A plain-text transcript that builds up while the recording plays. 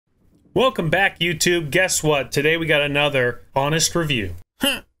Welcome back, YouTube. Guess what? Today we got another honest review.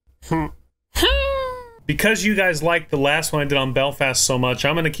 Because you guys liked the last one I did on Belfast so much,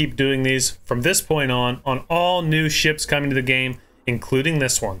 I'm going to keep doing these from this point on all new ships coming to the game, including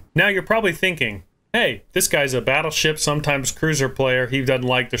this one. Now you're probably thinking, hey, this guy's a battleship, sometimes cruiser player. He doesn't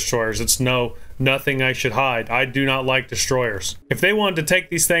like destroyers. It's nothing I should hide. I do not like destroyers. If they wanted to take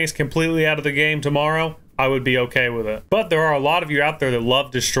these things completely out of the game tomorrow, I would be okay with it. But there are a lot of you out there that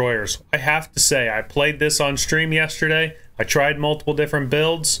love destroyers. I have to say, I played this on stream yesterday. I tried multiple different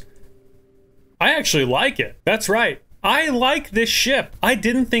builds. I actually like it. That's right. I like this ship. I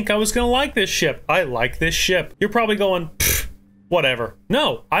didn't think I was going to like this ship. I like this ship. You're probably going, whatever.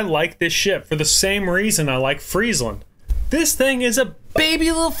 No, I like this ship for the same reason I like Friesland. This thing is a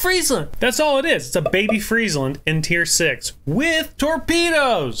baby little Friesland. That's all it is. It's a baby Friesland in tier 6 with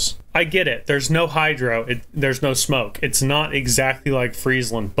torpedoes. I get it. There's no hydro. There's no smoke. It's not exactly like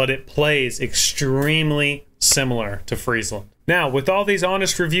Friesland, but it plays extremely similar to Friesland. Now, with all these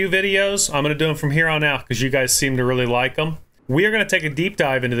honest review videos, I'm going to do them from here on out because you guys seem to really like them. We are going to take a deep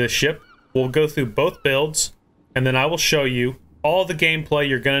dive into this ship. We'll go through both builds, and then I will show you all the gameplay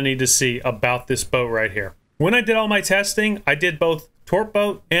you're going to need to see about this boat right here. When I did all my testing, I did both torp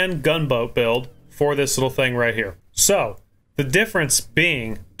boat and gunboat build for this little thing right here. So, the difference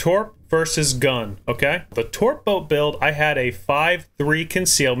being torp versus gun, okay? The torp boat build, I had a 5-3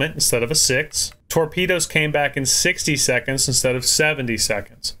 concealment instead of a 6. Torpedoes came back in 60 seconds instead of 70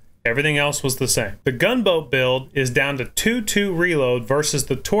 seconds. Everything else was the same. The gunboat build is down to 2-2 reload versus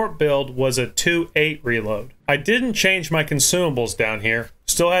the torp build was a 2-8 reload. I didn't change my consumables down here.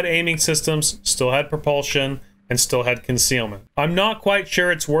 Still had aiming systems, still had propulsion, and still had concealment. I'm not quite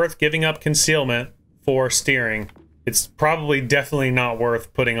sure it's worth giving up concealment for steering. It's probably definitely not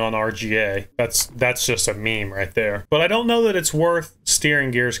worth putting on RGA. That's just a meme right there. But I don't know that it's worth steering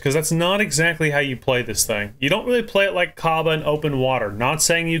gears because that's not exactly how you play this thing. You don't really play it like Kaba in open water. Not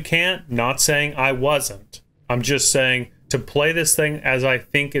saying you can't, not saying I wasn't. I'm just saying to play this thing as I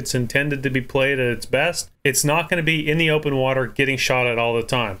think it's intended to be played at its best, it's not going to be in the open water getting shot at all the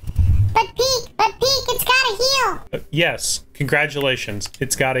time. But Pete, it's gotta heal. Yes, congratulations.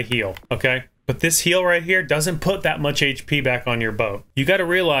 It's gotta heal, okay? But this heal right here doesn't put that much HP back on your boat. You got to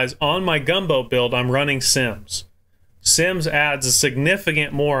realize on my gunboat build, I'm running Sims. Sims adds a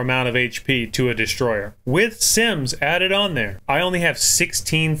significant more amount of HP to a destroyer. With Sims added on there, I only have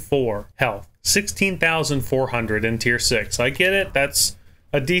 16,400 health. 16,400 in tier 6. I get it, that's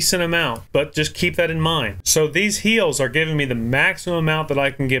a decent amount, but just keep that in mind. So these heals are giving me the maximum amount that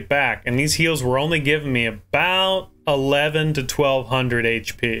I can get back, and these heals were only giving me about 11 to 1,200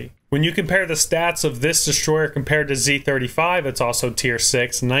 HP. When you compare the stats of this destroyer compared to Z35, it's also tier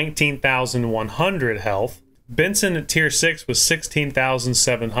 6, 19,100 health. Benson at tier 6 was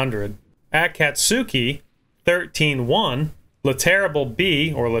 16,700. At Katsuki, 13,1. Laterable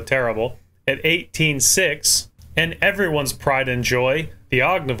B, or Laterable, at 18,6. And everyone's pride and joy, the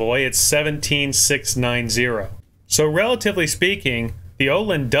Ognavoy, at 17,690. So relatively speaking, the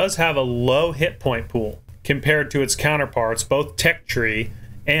Oland does have a low hit point pool compared to its counterparts, both Tech Tree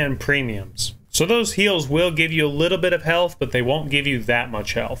and premiums. So those heals will give you a little bit of health, but they won't give you that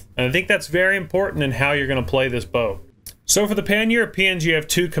much health. And I think that's very important in how you're going to play this boat. So for the Pan-Europeans, you have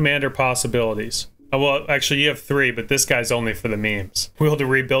 2 commander possibilities. Well, actually you have 3, but this guy's only for the memes. Will to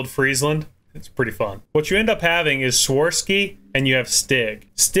rebuild Friesland? It's pretty fun. What you end up having is Swarovski and you have Stig.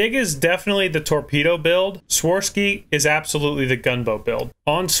 Stig is definitely the torpedo build. Swarovski is absolutely the gunboat build.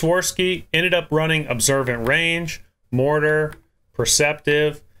 On Swarovski, ended up running Observant Range, Mortar,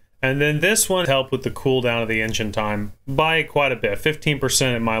 Perceptive, and then this one helped with the cooldown of the engine time by quite a bit,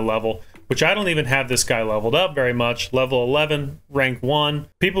 15% at my level, which I don't even have this guy leveled up very much. Level 11, rank 1.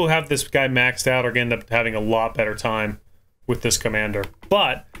 People who have this guy maxed out are going to end up having a lot better time with this commander.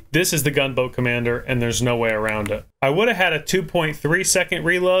 But this is the gunboat commander, and there's no way around it. I would have had a 2.3 second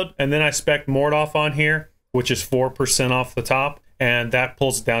reload, and then I spec'd Mordoff on here, which is 4% off the top, and that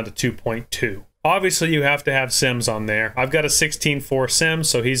pulls it down to 2.2. Obviously, you have to have Sims on there. I've got a 16.4 Sims,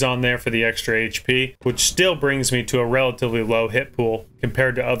 so he's on there for the extra HP, which still brings me to a relatively low hit pool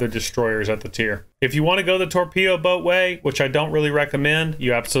compared to other destroyers at the tier. If you want to go the torpedo boat way, which I don't really recommend,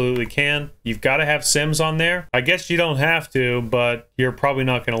 you absolutely can. You've got to have Sims on there. I guess you don't have to, but you're probably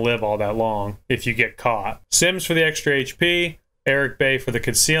not going to live all that long if you get caught. Sims for the extra HP. Eric Bay for the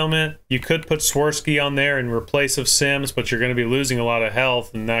concealment. You could put Swarovski on there in replace of Sims, but you're going to be losing a lot of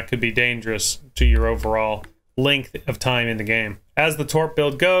health, and that could be dangerous to your overall length of time in the game. As the torp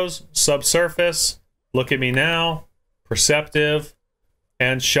build goes, subsurface, look at me now, perceptive,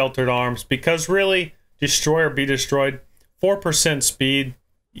 and sheltered arms, because really, destroy or be destroyed, 4% speed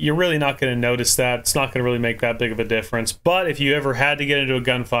you're really not going to notice that. It's not going to really make that big of a difference. But if you ever had to get into a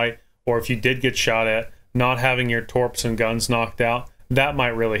gunfight, or if you did get shot at, not having your torps and guns knocked out, that might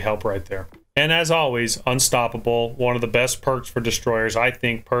really help right there. And as always, unstoppable. One of the best perks for destroyers, I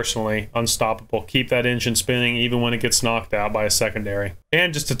think personally, unstoppable. Keep that engine spinning even when it gets knocked out by a secondary.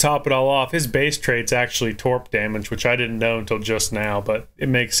 And just to top it all off, his base trait's actually torp damage, which I didn't know until just now, but it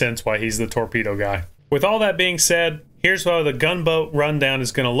makes sense why he's the torpedo guy. With all that being said, here's how the gunboat rundown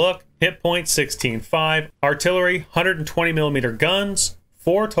is going to look. Hit point 16.5, artillery 120mm guns,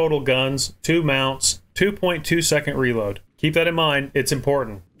 4 total guns, 2 mounts, 2.2 second reload. Keep that in mind, it's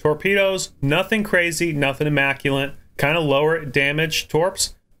important. Torpedoes, nothing crazy, nothing immaculate, kind of lower damage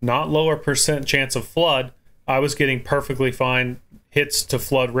torps, not lower percent chance of flood. I was getting perfectly fine hits to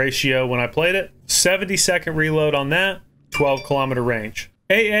flood ratio when I played it. 70-second reload on that, 12-kilometer range.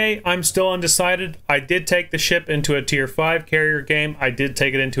 AA, I'm still undecided. I did take the ship into a tier 5 carrier game. I did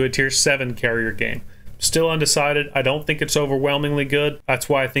take it into a tier 7 carrier game. Still undecided. I don't think it's overwhelmingly good. That's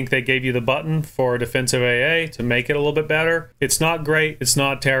why I think they gave you the button for defensive AA to make it a little bit better. It's not great. It's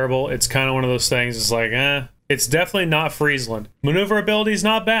not terrible. It's kind of one of those things. It's like, It's definitely not Friesland. Maneuverability is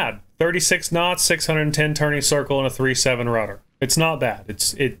not bad. 36 knots, 610 turning circle, and a 3.7 rudder. It's not bad.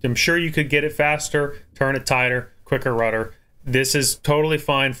 I'm sure you could get it faster, turn it tighter, quicker rudder. This is totally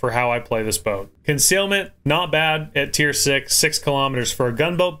fine for how I play this boat. Concealment, not bad at tier 6. 6 kilometers for a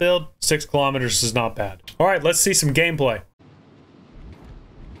gunboat build. 6 kilometers is not bad. All right, let's see some gameplay.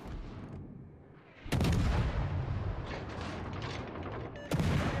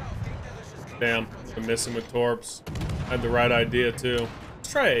 Damn, I'm missing with torps. Had the right idea too.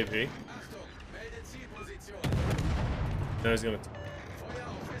 Let's try AV. Now he's gonna.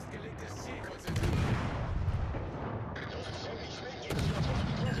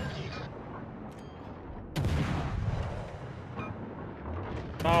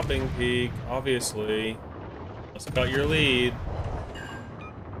 Topping peak, obviously. Let's cut your lead.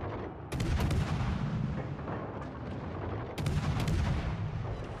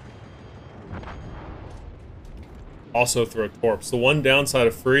 Also throw torps. The one downside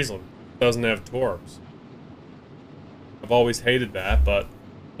of Friesland doesn't have torps. I've always hated that, but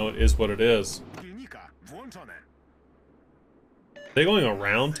you know, it is what it is. Are they going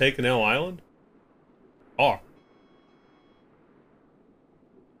around taking L Island? Oh.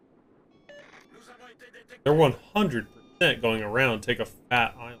 They're 100% going around, take a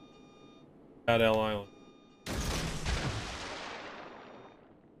fat island. Fat L Island.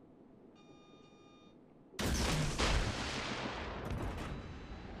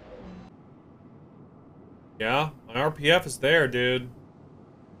 Yeah, my RPF is there, dude.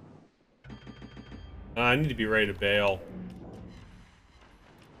 I need to be ready to bail.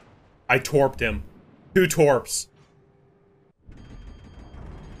 I torped him. 2 torps.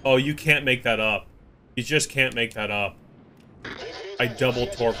 Oh, you can't make that up. You just can't make that up. I double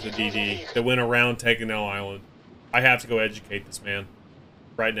torped the DD that went around taking L Island. I have to go educate this man.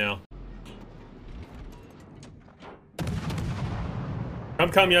 Right now.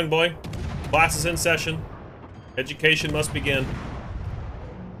 Come, young boy. Class is in session. Education must begin.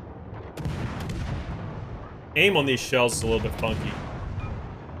 Aim on these shells is a little bit funky.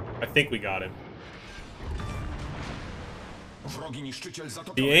 I think we got him.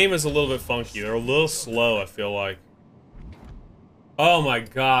 The aim is a little bit funky. They're a little slow, I feel like. Oh my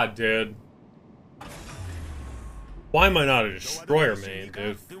god, dude. Why am I not a destroyer main,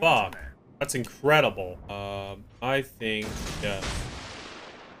 dude? Fuck. That's incredible. I think, yes.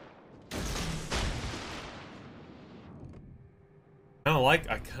 I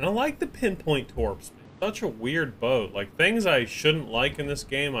kind of like the pinpoint torps. Such a weird boat. Like, things I shouldn't like in this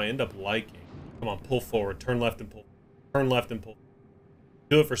game, I end up liking. Come on, pull forward. Turn left and pull. Turn left and pull.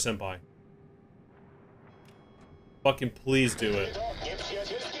 Do it for Senpai. Fucking please do it.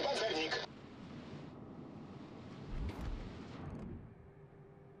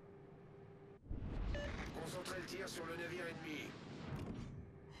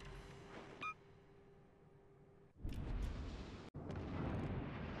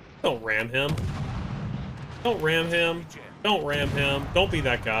 Don't ram him. Don't ram him. Don't ram him. Don't be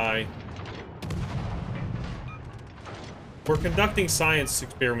that guy. We're conducting science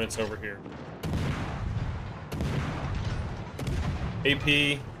experiments over here. AP.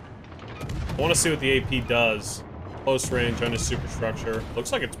 I want to see what the AP does. Close range on his superstructure.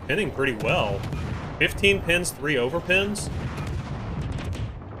 Looks like it's pinning pretty well. 15 pins, 3 overpins.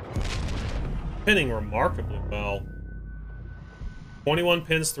 Pinning remarkably well. 21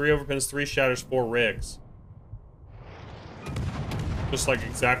 pins, 3 overpins, 3 shatters, 4 rigs. Just like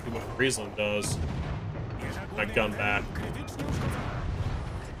exactly what Friesland does. I gun back.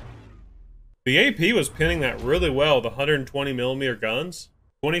 The AP was pinning that really well, the 120 millimeter guns.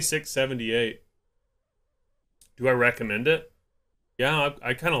 2678. Do I recommend it? Yeah,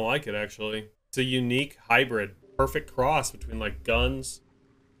 I kind of like it, actually. It's a unique hybrid. Perfect cross between, like, guns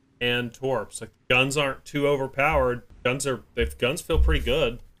and torps. Like, guns aren't too overpowered. Guns feel pretty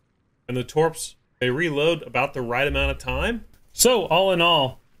good. And the torps, they reload about the right amount of time. So, all in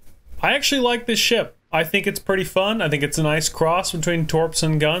all, I actually like this ship. I think it's pretty fun. I think it's a nice cross between torps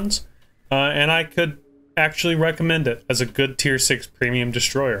and guns. And I could actually recommend it as a good tier 6 premium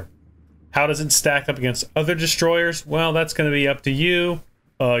destroyer. How does it stack up against other destroyers? Well, that's going to be up to you,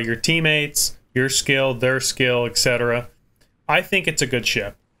 your teammates, your skill, their skill, etc. I think it's a good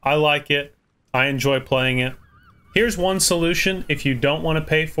ship. I like it. I enjoy playing it. Here's one solution if you don't want to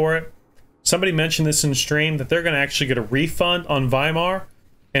pay for it. Somebody mentioned this in stream that they're going to actually get a refund on Weimar.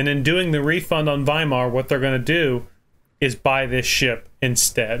 And in doing the refund on Weimar, what they're going to do is buy this ship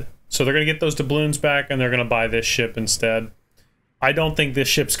instead. So they're going to get those doubloons back and they're going to buy this ship instead. I don't think this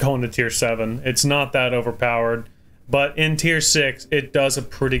ship's going to tier 7. It's not that overpowered. But in tier 6, it does a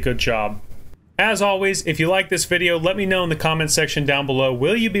pretty good job. As always, if you like this video, let me know in the comment section down below.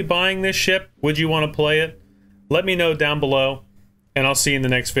 Will you be buying this ship? Would you want to play it? Let me know down below. And I'll see you in the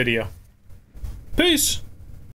next video. Peace!